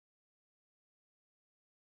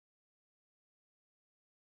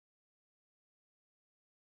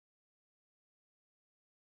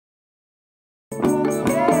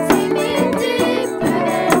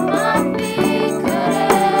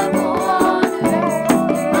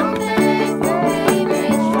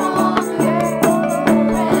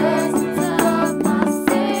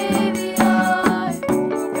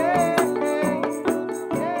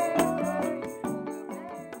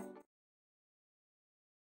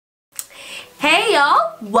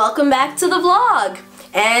Welcome back to the vlog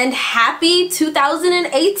and happy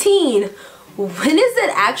 2018. When is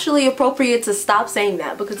it actually appropriate to stop saying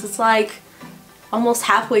that? Because it's like almost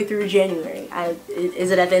halfway through January.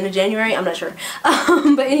 Is it at the end of January? I'm not sure.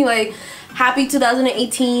 But anyway, happy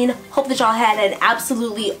 2018. Hope that y'all had an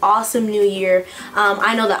absolutely awesome new year.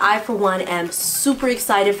 I know that I, for one, am super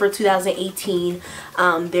excited for 2018.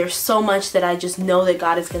 There's so much that I just know that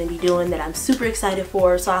God is going to be doing that I'm super excited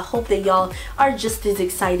for. So I hope that y'all are just as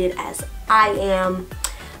excited as I am.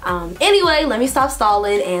 Anyway, let me stop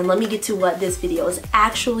stalling and let me get to what this video is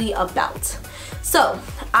actually about. So,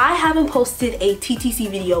 I haven't posted a TTC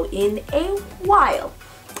video in a while.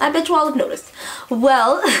 I bet you all have noticed.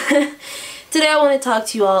 Well, today I want to talk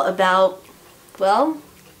to you all about, well,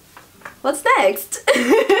 what's next?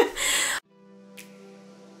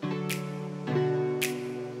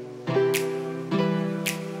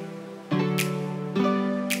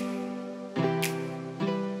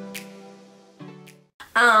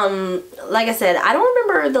 Like I said, I don't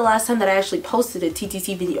remember the last time that I actually posted a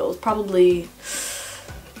TTC video. It was probably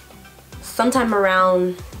sometime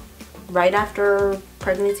around right after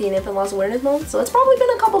Pregnancy and Infant Loss Awareness Month. So it's probably been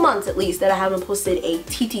a couple months at least that I haven't posted a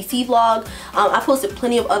TTC vlog. I posted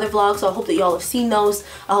plenty of other vlogs, so I hope that y'all have seen those.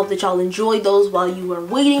 I hope that y'all enjoyed those while you were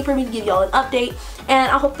waiting for me to give y'all an update. And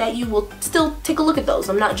I hope that you will still take a look at those.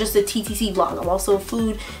 I'm not just a TTC vlog. I'm also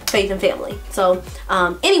food, faith, and family. So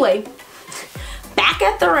anyway, back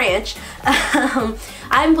at the ranch. I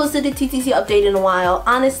haven't posted a TTC update in a while.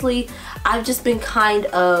 Honestly, I've just been kind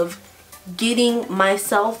of getting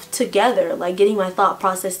myself together, like getting my thought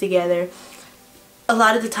process together. A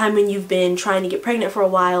lot of the time when you've been trying to get pregnant for a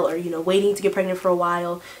while, or waiting to get pregnant for a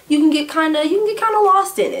while, you can get kind of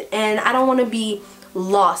lost in it, and I don't want to be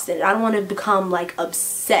lost in it. I don't want to become like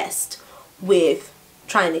obsessed with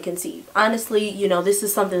trying to conceive. Honestly, this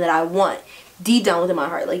is something that I want deep down within my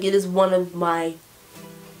heart. Like, it is one of my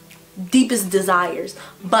deepest desires,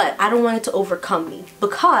 but I don't want it to overcome me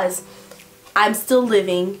because I'm still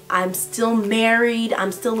living, I'm still married,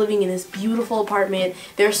 I'm still living in this beautiful apartment.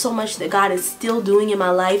 There's so much that God is still doing in my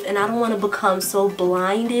life, and I don't want to become so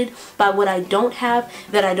blinded by what I don't have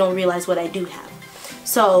that I don't realize what I do have.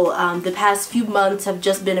 So the past few months have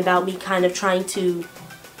just been about me kind of trying to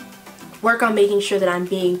work on making sure that I'm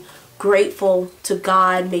being grateful to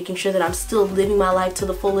God, making sure that I'm still living my life to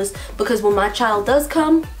the fullest, because when my child does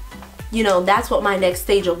come, that's what my next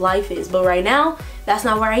stage of life is. But right now, that's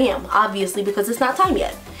not where I am, obviously, because it's not time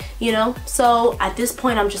yet, So at this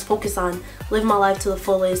point, I'm just focused on living my life to the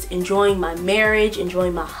fullest, enjoying my marriage,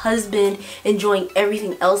 enjoying my husband, enjoying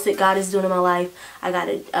everything else that God is doing in my life. I got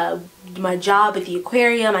my job at the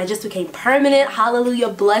aquarium. I just became permanent. Hallelujah.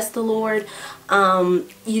 Bless the Lord.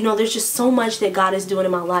 There's just so much that God is doing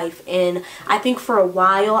in my life. And I think for a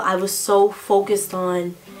while, I was so focused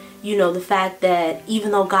on the fact that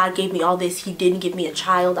even though God gave me all this, He didn't give me a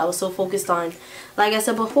child. I was so focused on, like I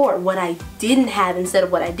said before, what I didn't have instead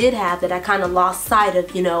of what I did have, that I kind of lost sight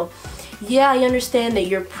of, yeah, I understand that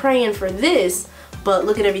you're praying for this, but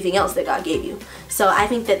look at everything else that God gave you. So I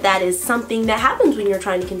think that that is something that happens when you're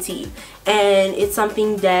trying to conceive. And it's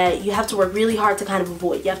something that you have to work really hard to kind of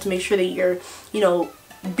avoid. You have to make sure that you're,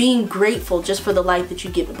 being grateful just for the life that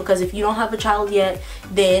you're given, because if you don't have a child yet,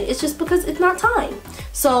 then it's just because it's not time.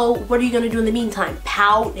 So what are you going to do in the meantime?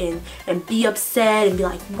 Pout and be upset and be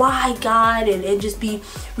like, why God, and just be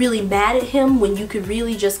really mad at Him, when you could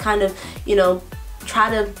really just kind of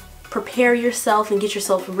try to prepare yourself and get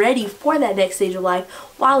yourself ready for that next stage of life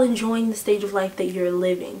while enjoying the stage of life that you're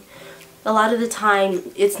living. A lot of the time,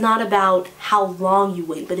 it's not about how long you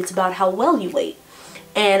wait, but it's about how well you wait.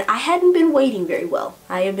 And I hadn't been waiting very well.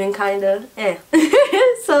 I have been kind of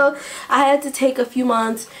So I had to take a few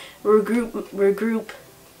months, regroup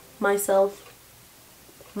myself,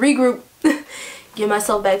 get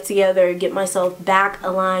myself back together, get myself back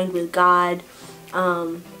aligned with God,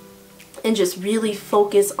 and just really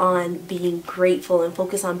focus on being grateful and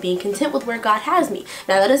focus on being content with where God has me.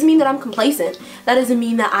 Now, that doesn't mean that I'm complacent. That doesn't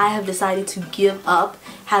mean that I have decided to give up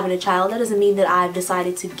having a child. That doesn't mean that I've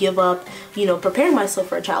decided to give up, preparing myself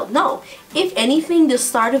for a child. No. If anything, the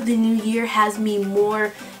start of the new year has me more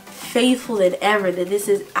faithful than ever that this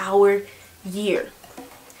is our year.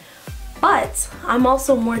 But I'm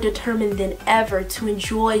also more determined than ever to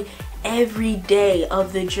enjoy every day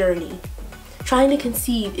of the journey. Trying to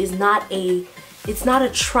conceive is it's not a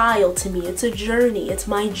trial to me. It's a journey. It's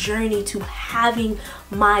my journey to having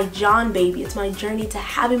my John baby. It's my journey to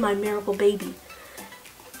having my miracle baby.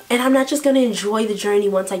 And I'm not just going to enjoy the journey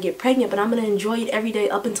once I get pregnant, but I'm going to enjoy it every day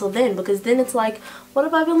up until then, because then it's like, what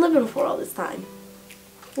have I been living for all this time?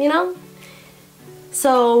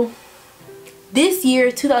 So This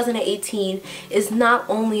year, 2018, is not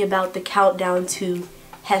only about the countdown to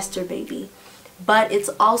Hester baby, but it's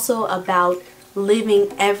also about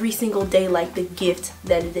living every single day like the gift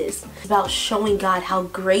that it is. It's about showing God how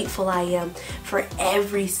grateful I am for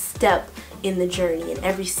every step in the journey and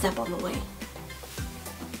every step on the way.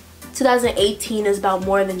 2018 is about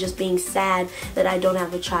more than just being sad that I don't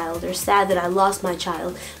have a child or sad that I lost my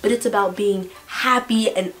child, but it's about being happy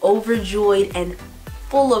and overjoyed and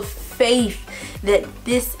full of faith that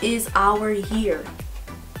this is our year.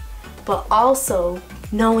 But also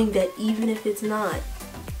knowing that even if it's not,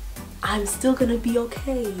 I'm still gonna be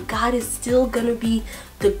okay. God is still gonna be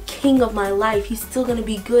the king of my life. He's still gonna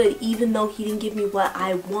be good even though he didn't give me what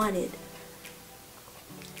I wanted.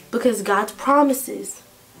 Because God's promises,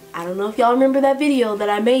 I don't know if y'all remember that video that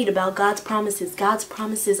I made about God's promises. God's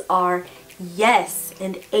promises are yes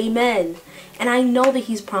and amen. And I know that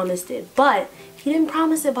he's promised it, but he didn't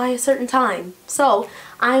promise it by a certain time. So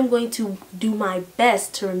I'm going to do my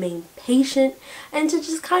best to remain patient and to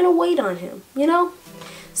just kind of wait on him, you know?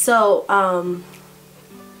 So,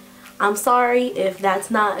 I'm sorry if that's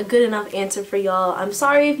not a good enough answer for y'all. I'm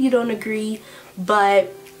sorry if you don't agree,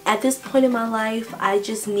 but at this point in my life, I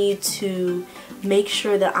just need to make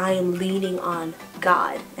sure that I am leaning on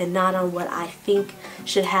God and not on what I think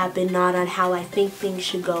should happen, not on how I think things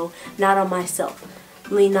should go, not on myself.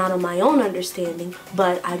 Lean not on my own understanding,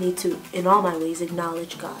 but I need to, in all my ways,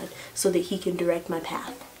 acknowledge God so that he can direct my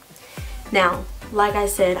path. Now, like I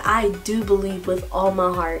said, I do believe with all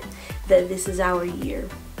my heart that this is our year.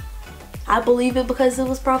 I believe it because it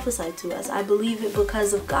was prophesied to us. I believe it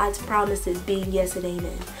because of God's promises being yes and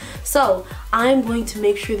amen. So I'm going to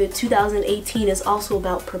make sure that 2018 is also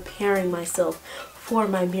about preparing myself for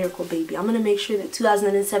my miracle baby. I'm going to make sure that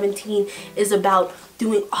 2017 is about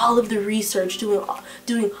doing all of the research,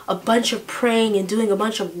 doing a bunch of praying and doing a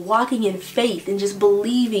bunch of walking in faith and just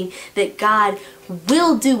believing that God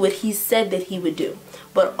will do what he said that he would do,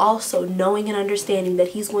 but also knowing and understanding that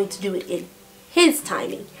he's going to do it in his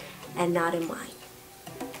timing and not in mine.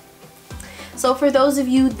 So for those of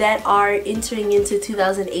you that are entering into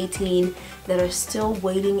 2018 that are still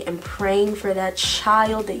waiting and praying for that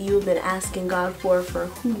child that you have been asking God for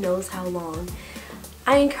who knows how long,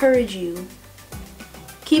 I encourage you,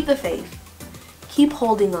 keep the faith, keep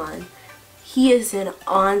holding on. He is an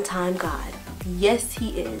on-time God. Yes,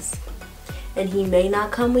 he is. And he may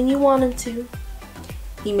not come when you want him to.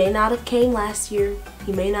 He may not have came last year.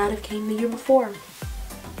 He may not have came the year before.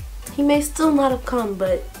 He may still not have come,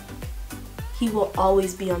 but he will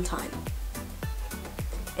always be on time.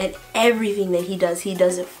 And everything that he does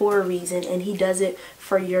it for a reason, and he does it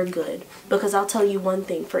for your good. Because I'll tell you one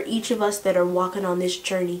thing, for each of us that are walking on this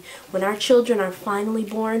journey, when our children are finally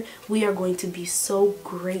born, we are going to be so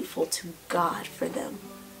grateful to God for them.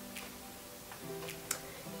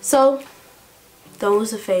 So, don't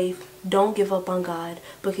lose the faith. Don't give up on God,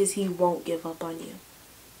 because he won't give up on you.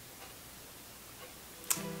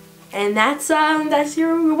 And that's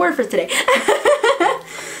your word for today.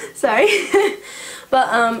 Sorry.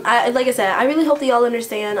 But like I said, I really hope that y'all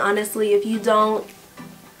understand. Honestly, if you don't,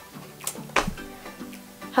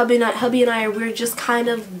 hubby and I, we're just kind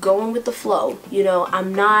of going with the flow. You know,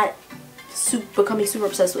 I'm not becoming super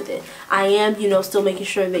obsessed with it. I am, you know, still making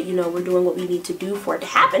sure that, you know, we're doing what we need to do for it to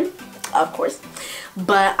happen, of course.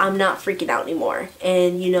 But I'm not freaking out anymore.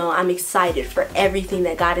 And, you know, I'm excited for everything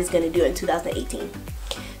that God is going to do in 2018.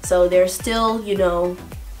 So there's still, you know,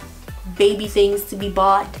 baby things to be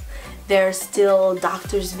bought. There's still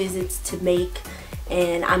doctor's visits to make.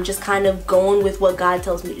 And I'm just kind of going with what God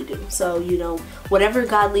tells me to do. So, you know, whatever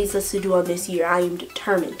God leads us to do on this year, I am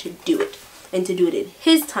determined to do it. And to do it in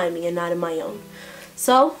his timing and not in my own.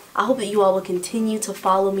 So, I hope that you all will continue to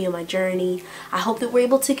follow me on my journey. I hope that we're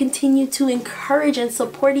able to continue to encourage and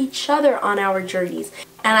support each other on our journeys.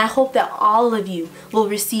 And I hope that all of you will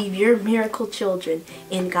receive your miracle children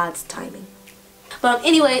in God's timing. But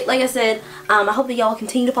anyway, like I said, I hope that y'all will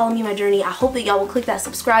continue to follow me on my journey. I hope that y'all will click that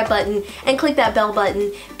subscribe button and click that bell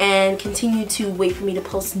button and continue to wait for me to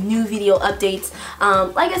post new video updates.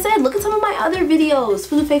 Like I said, look at some of my other videos,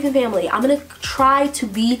 Food, Faith, and Family. I'm going to try to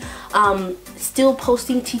be still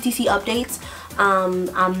posting TTC updates.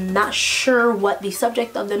 I'm not sure what the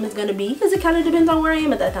subject of them is going to be because it kind of depends on where I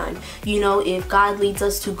am at that time. You know, if God leads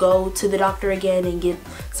us to go to the doctor again and get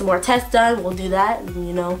some more tests done, we'll do that. And,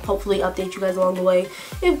 you know, hopefully update you guys along the way.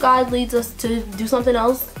 If God leads us to do something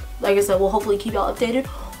else, like I said, we'll hopefully keep y'all updated.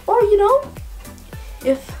 Or, you know,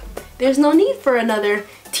 if there's no need for another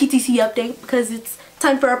TTC update because it's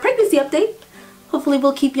time for a pregnancy update, hopefully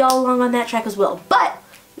we'll keep y'all along on that track as well. But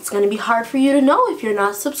it's going to be hard for you to know if you're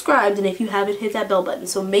not subscribed and if you haven't hit that bell button.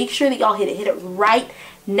 So make sure that y'all hit it right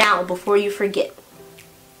now before you forget.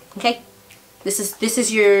 Okay? This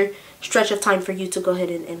is your stretch of time for you to go ahead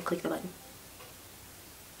and click the button.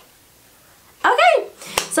 Okay,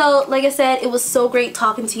 so like I said, it was so great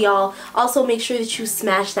talking to y'all. Also, make sure that you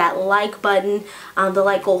smash that like button. The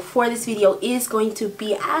like goal for this video is going to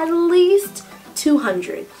be at least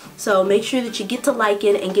 200. So make sure that you get to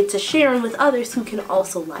liking and get to sharing with others who can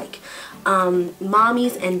also like.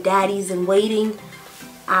 Mommies and daddies in waiting,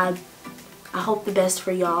 I hope the best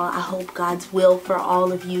for y'all. I hope God's will for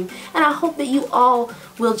all of you. And I hope that you all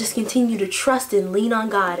will just continue to trust and lean on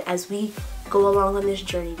God as we go along on this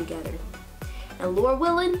journey together. And Lord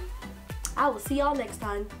willing, I will see y'all next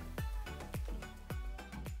time.